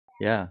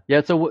Yeah.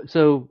 Yeah.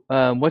 So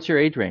what's your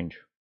age range?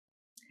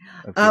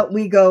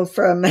 We go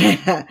from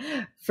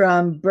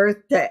from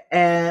birth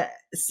to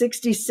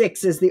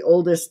 66 is the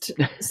oldest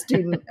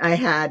student I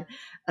had.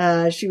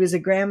 She was a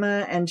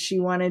grandma and she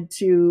wanted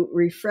to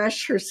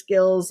refresh her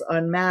skills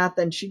on math,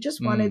 and she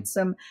just wanted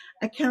some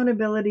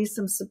accountability,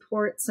 some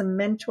support, some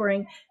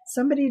mentoring,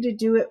 somebody to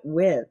do it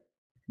with.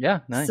 Yeah,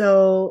 nice.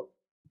 So,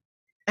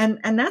 and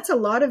that's a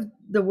lot of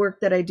the work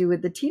that I do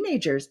with the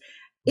teenagers.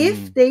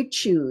 If they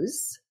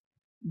choose,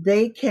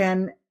 they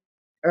can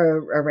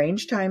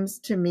arrange times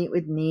to meet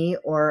with me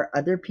or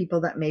other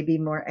people that may be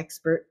more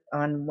expert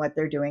on what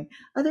they're doing,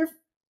 other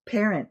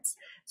parents.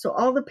 So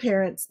all the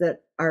parents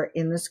that are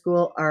in the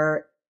school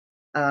are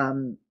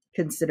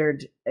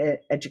considered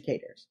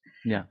educators.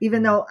 Yeah.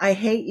 Even though I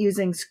hate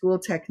using school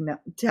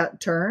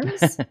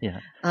terms. Yeah.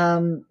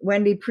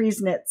 Wendy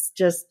Priesnitz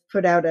just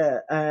put out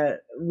a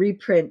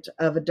reprint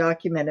of a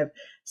document of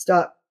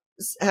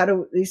how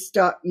do we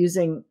stop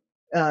using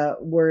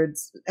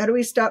words? How do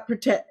we stop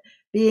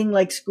being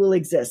like school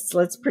exists?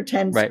 Let's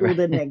pretend school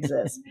didn't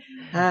exist.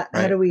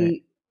 How do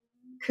we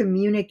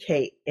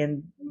communicate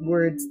in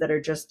words that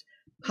are just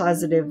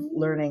positive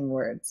learning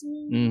words?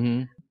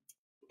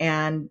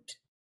 And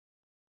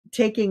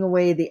taking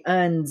away the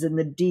uns and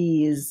the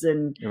Ds,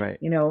 and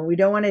we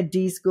don't want to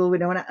de-school, we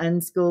don't want to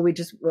unschool, we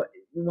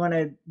want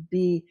to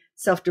be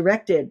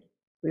self-directed,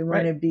 we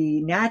want to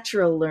be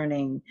natural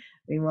learning,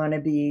 we want to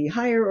be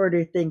higher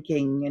order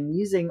thinking, and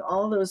using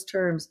all those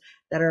terms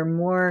that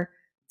are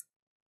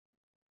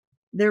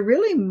they're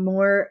really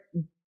more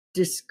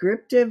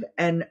descriptive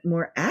and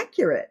more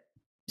accurate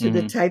to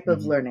the type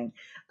of learning.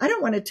 I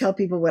don't want to tell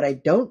people what I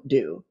don't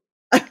do.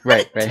 I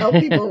tell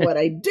people what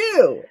I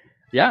do.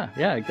 Yeah,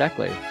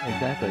 exactly.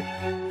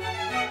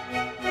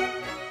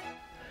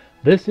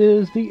 This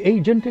is the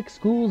Agentic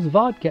Schools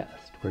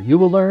Podcast, where you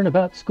will learn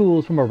about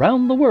schools from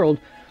around the world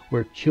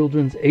where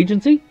children's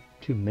agency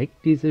to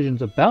make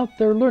decisions about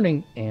their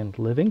learning and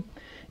living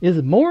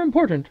is more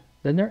important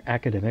than their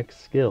academic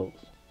skills.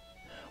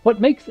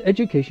 What makes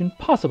education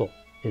possible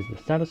is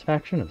the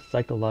satisfaction of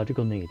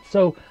psychological needs.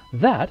 So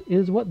that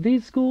is what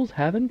these schools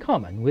have in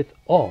common with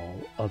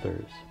all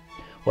others.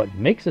 What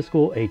makes a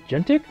school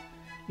agentic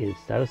is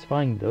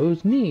satisfying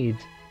those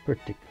needs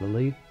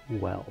particularly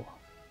well.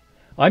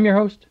 I'm your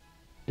host,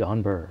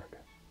 Don Berg.